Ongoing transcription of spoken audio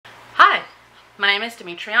My name is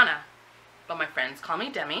Demitriana, but my friends call me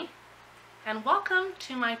Demi, and welcome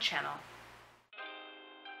to my channel.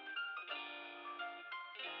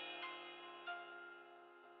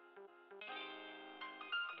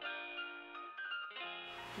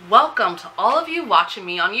 Welcome to all of you watching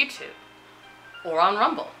me on YouTube or on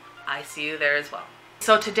Rumble. I see you there as well.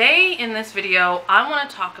 So today in this video, I want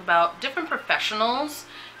to talk about different professionals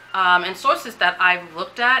and sources that I've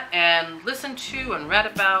looked at and listened to and read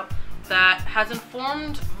about that has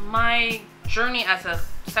informed my journey as a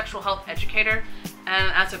sexual health educator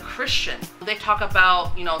and as a Christian. They talk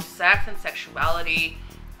about, sex and sexuality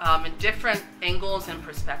in different angles and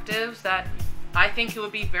perspectives that I think it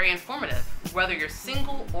would be very informative, whether you're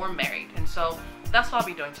single or married. And so that's what I'll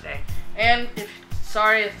be doing today. And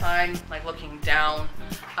sorry if I'm looking down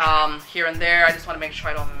here and there. I just want to make sure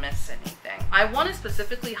I don't miss anything. I want to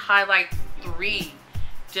specifically highlight 3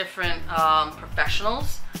 different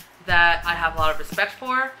professionals that I have a lot of respect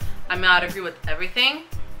for. I may not agree with everything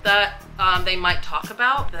that they might talk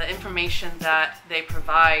about. The information that they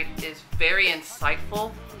provide is very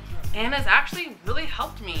insightful and has actually really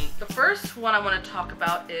helped me. The first one I want to talk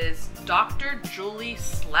about is Dr. Juli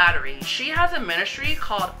Slattery. She has a ministry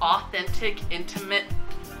called Authentic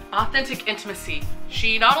Intimacy.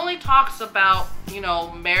 She not only talks about,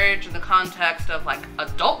 marriage in the context of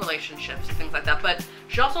adult relationships and things like that, but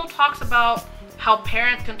she also talks about how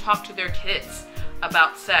parents can talk to their kids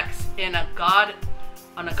about sex in a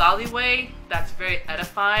godly way that's very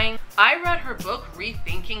edifying. I read her book,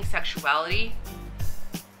 Rethinking Sexuality.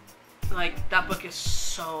 That book is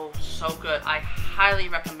so good. I highly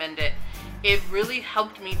recommend it. It really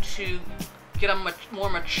helped me to get a much more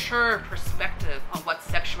mature perspective on what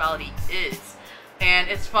sexuality is. And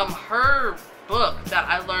it's from her book that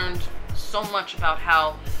I learned so much about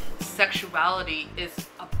how sexuality is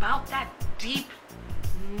about that deep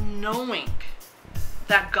knowing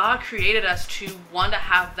that God created us to want to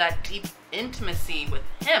have that deep intimacy with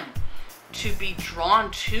Him, to be drawn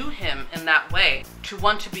to Him in that way, to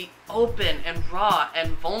want to be open and raw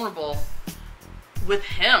and vulnerable with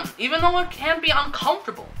Him, even though it can be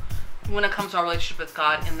uncomfortable when it comes to our relationship with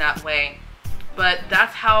God in that way. But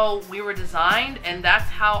that's how we were designed, and that's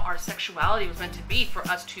how our sexuality was meant to be, for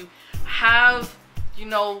us to have,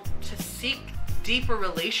 to seek deeper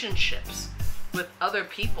relationships with other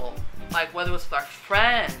people, whether it was with our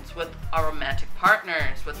friends, with our romantic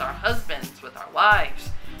partners, with our husbands, with our wives,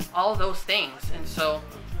 all those things. And so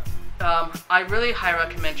I really highly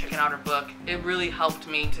recommend checking out her book. It really helped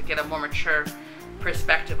me to get a more mature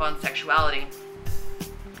perspective on sexuality.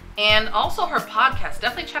 And also her podcast.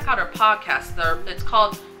 Definitely check out her podcast. It's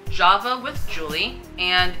called Java with Julie,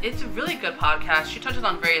 and it's a really good podcast. She touches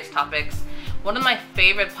on various topics. One of my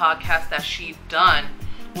favorite podcasts that she's done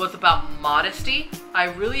was about modesty. I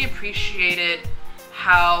really appreciated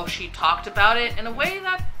how she talked about it in a way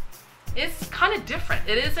that is kind of different.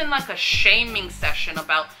 It isn't like a shaming session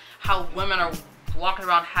about how women are walking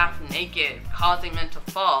around half naked, causing men to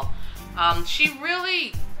fall. She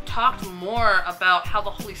really talked more about how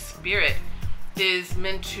the Holy Spirit is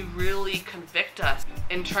meant to really convict us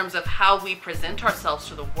in terms of how we present ourselves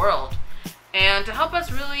to the world, and to help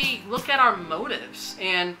us really look at our motives.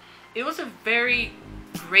 And it was a very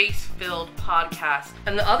grace-filled podcast.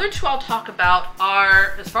 And the other 2 I'll talk about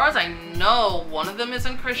are, as far as I know, one of them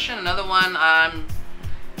isn't Christian, another one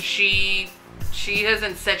she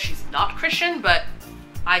hasn't said she's not Christian, but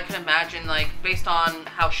I can imagine, based on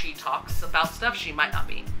how she talks about stuff, she might not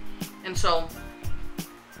be. And so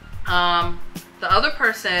the other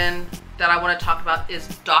person that I want to talk about is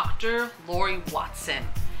Dr. Laurie Watson.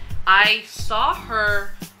 I saw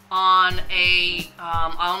her on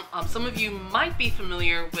some of you might be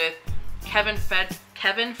familiar with Kevin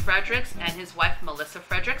Fredericks and his wife Melissa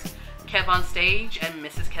Fredericks, Kev on Stage and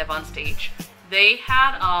Mrs. Kev on Stage. They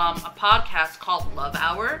had a podcast called Love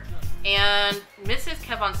Hour, and Mrs.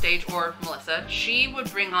 Kev on Stage, or Melissa, she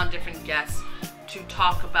would bring on different guests to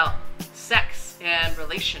talk about sex and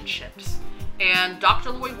relationships. And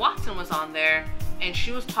Dr. Laurie Watson was on there, and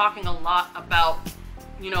she was talking a lot about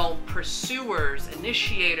pursuers,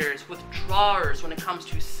 initiators, withdrawers when it comes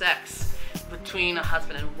to sex between a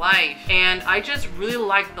husband and wife. And I just really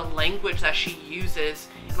like the language that she uses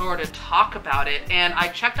in order to talk about it. And I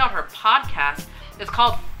checked out her podcast. It's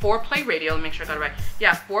called Foreplay Radio. Let me make sure I got it right.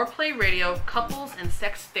 Yeah, Foreplay Radio, Couples and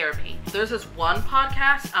Sex Therapy. There's this one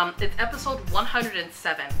podcast. It's episode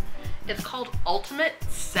 107. It's called Ultimate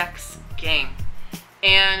Sex Game.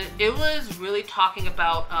 And it was really talking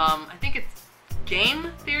about, I think it's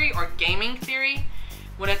game theory or gaming theory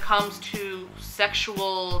when it comes to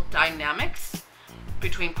sexual dynamics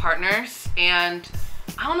between partners. And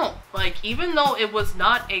I don't know, like, even though it was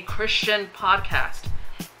not a Christian podcast,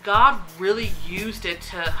 God really used it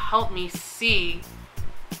to help me see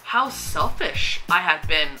how selfish I had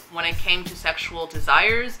been when it came to sexual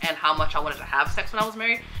desires and how much I wanted to have sex when I was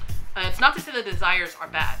married. It's not to say the desires are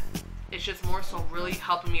bad. It's just more so really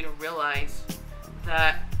helping me to realize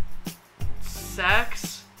that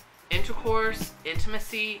sex, intercourse,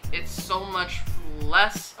 intimacy, it's so much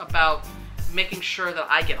less about making sure that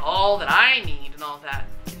I get all that I need and all that.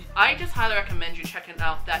 I just highly recommend you checking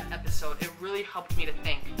out that episode. It really helped me to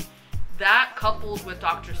think. That coupled with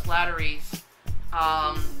Dr. Slattery's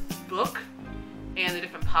book and the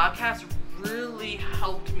different podcasts really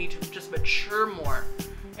helped me to just mature more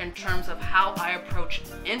in terms of how I approach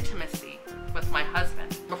intimacy with my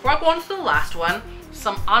husband. Before I go on to the last one,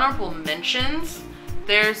 some honorable mentions.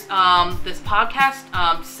 There's this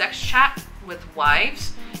podcast, Sex Chat with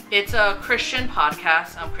Wives. It's a Christian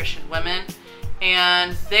podcast, Christian women,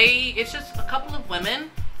 and it's just a couple of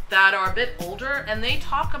women that are a bit older, and they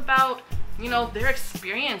talk about, their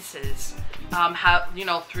experiences,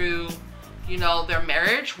 through, their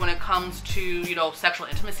marriage when it comes to, sexual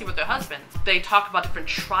intimacy with their husbands. They talk about different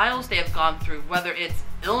trials they have gone through, whether it's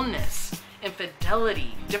illness,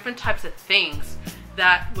 infidelity, different types of things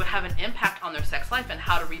that would have an impact on their sex life and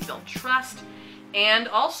how to rebuild trust, and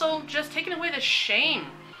also just taking away the shame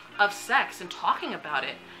of sex and talking about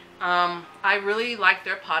it. I really like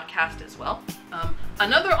their podcast as well.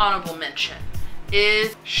 Another honorable mention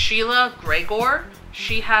is Sheila Gregor.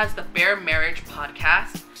 She has the Bare Marriage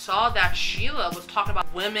podcast. Saw that Sheila was talking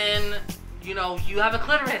about women, you have a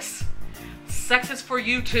clitoris. Sex is for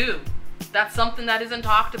you too. That's something that isn't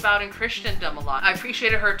talked about in Christendom a lot. I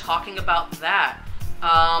appreciated her talking about that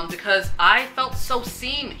because I felt so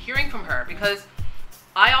seen hearing from her, because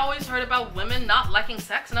I always heard about women not liking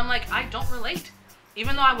sex, and I'm like, I don't relate.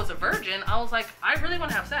 Even though I was a virgin, I was like, I really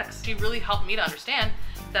want to have sex. She really helped me to understand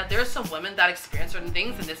that there's some women that experience certain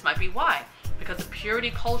things, and this might be why. Because of purity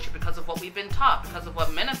culture, because of what we've been taught, because of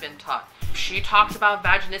what men have been taught. She talked about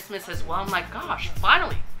vaginismus as well. I'm like, gosh,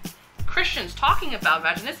 finally, Christians talking about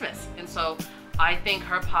vaginismus. And so I think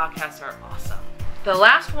her podcasts are awesome. The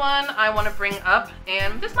last one I want to bring up,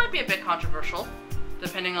 and this might be a bit controversial,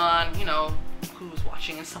 depending on, who's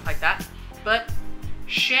watching and stuff like that, but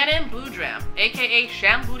Shan Boodram, aka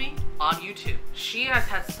Shan Boodram on YouTube. She has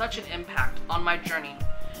had such an impact on my journey,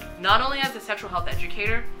 not only as a sexual health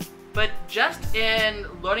educator, but just in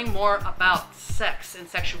learning more about sex and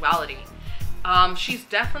sexuality. She's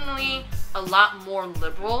definitely a lot more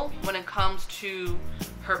liberal when it comes to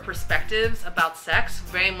her perspectives about sex,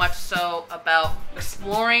 very much so about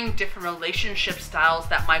exploring different relationship styles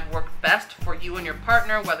that might work best for you and your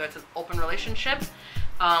partner, whether it's an open relationship,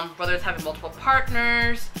 whether it's having multiple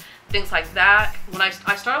partners, things like that. When I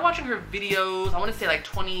started watching her videos, I want to say like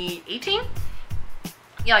 2018?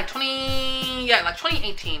 Yeah, like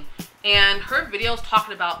 2018. And her videos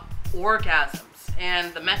talking about orgasms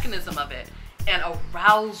and the mechanism of it, and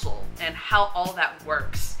arousal and how all that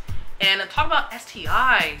works, and talk about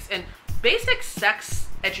STIs and basic sex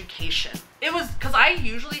education. It was because I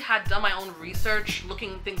usually had done my own research,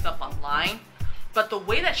 looking things up online, but the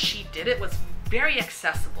way that she did it was very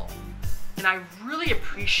accessible, and I really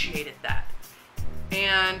appreciated that.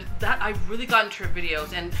 And that I really got into her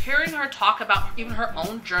videos, and hearing her talk about even her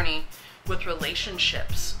own journey with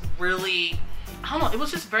relationships really, I don't know, it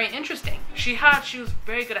was just very interesting. She was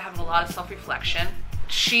very good at having a lot of self-reflection.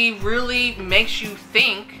 She really makes you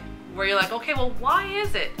think, where you're like, okay, well, why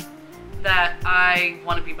is it that I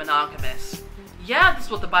want to be monogamous? Yeah, this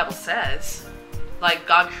is what the Bible says. Like,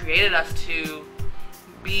 God created us to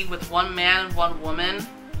be with one man, one woman.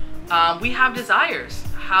 We have desires.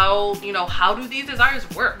 How do these desires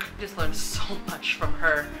work? I just learned so much from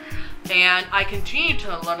her. And I continue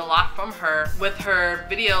to learn a lot from her with her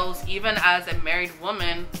videos, even as a married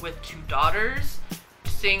woman with 2 daughters,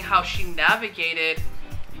 seeing how she navigated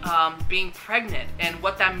being pregnant and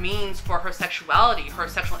what that means for her sexuality, her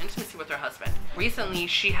sexual intimacy with her husband. Recently,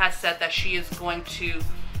 she has said that she is going to,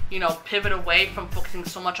 pivot away from focusing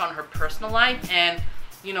so much on her personal life and,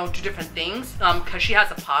 do different things, because she has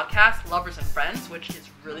a podcast, Lovers and Friends, which is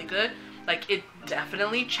really good. Like, it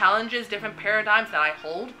definitely challenges different paradigms that I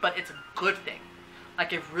hold, but it's a good thing.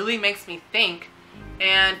 Like, it really makes me think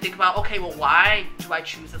and think about, okay, well, why do I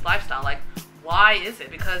choose this lifestyle? Like, why is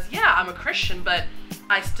it? Because, yeah, I'm a Christian, but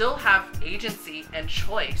I still have agency and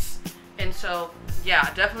choice. And so,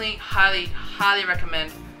 yeah, definitely highly, highly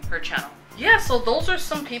recommend her channel. Yeah, so those are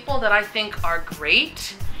some people that I think are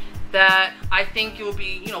great, that I think it would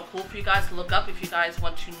be, cool for you guys to look up if you guys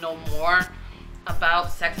want to know more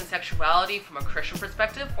about sex and sexuality from a Christian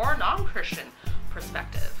perspective or non-Christian.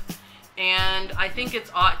 perspective. And I think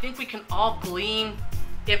we can all glean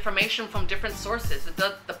information from different sources.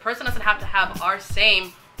 The person doesn't have to have our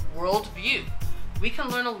same worldview. We can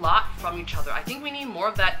learn a lot from each other. I think we need more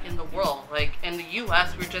of that in the world. Like in the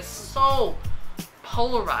US, we're just so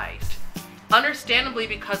polarized. Understandably,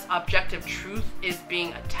 because objective truth is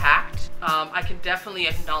being attacked. I can definitely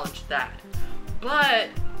acknowledge that. But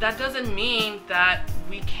that doesn't mean that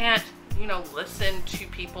we can't, listen to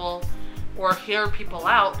people or hear people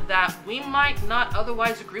out that we might not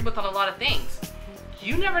otherwise agree with on a lot of things.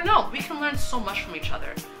 You never know. We can learn so much from each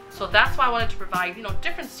other. So that's why I wanted to provide,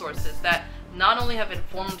 different sources that not only have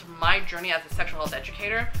informed my journey as a sexual health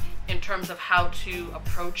educator in terms of how to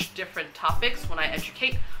approach different topics when I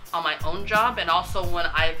educate on my own job, and also when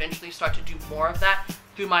I eventually start to do more of that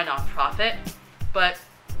through my nonprofit, but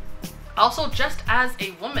also just as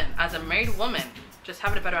a woman, as a married woman, just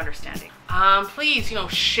having a better understanding. Please,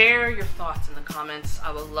 share your thoughts in the comments.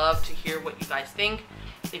 I would love to hear what you guys think.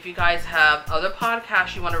 If you guys have other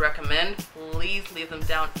podcasts you want to recommend, please leave them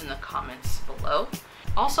down in the comments below.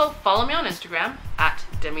 Also, follow me on Instagram at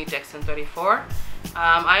DemiDixon34.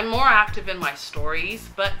 I'm more active in my stories,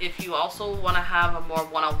 but if you also want to have a more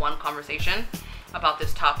one-on-one conversation about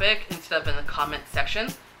this topic instead of in the comment section,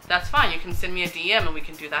 that's fine. You can send me a DM and we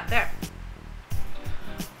can do that there.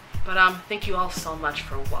 But thank you all so much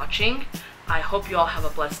for watching. I hope you all have a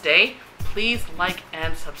blessed day. Please like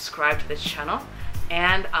and subscribe to this channel,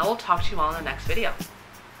 and I will talk to you all in the next video.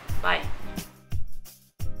 Bye.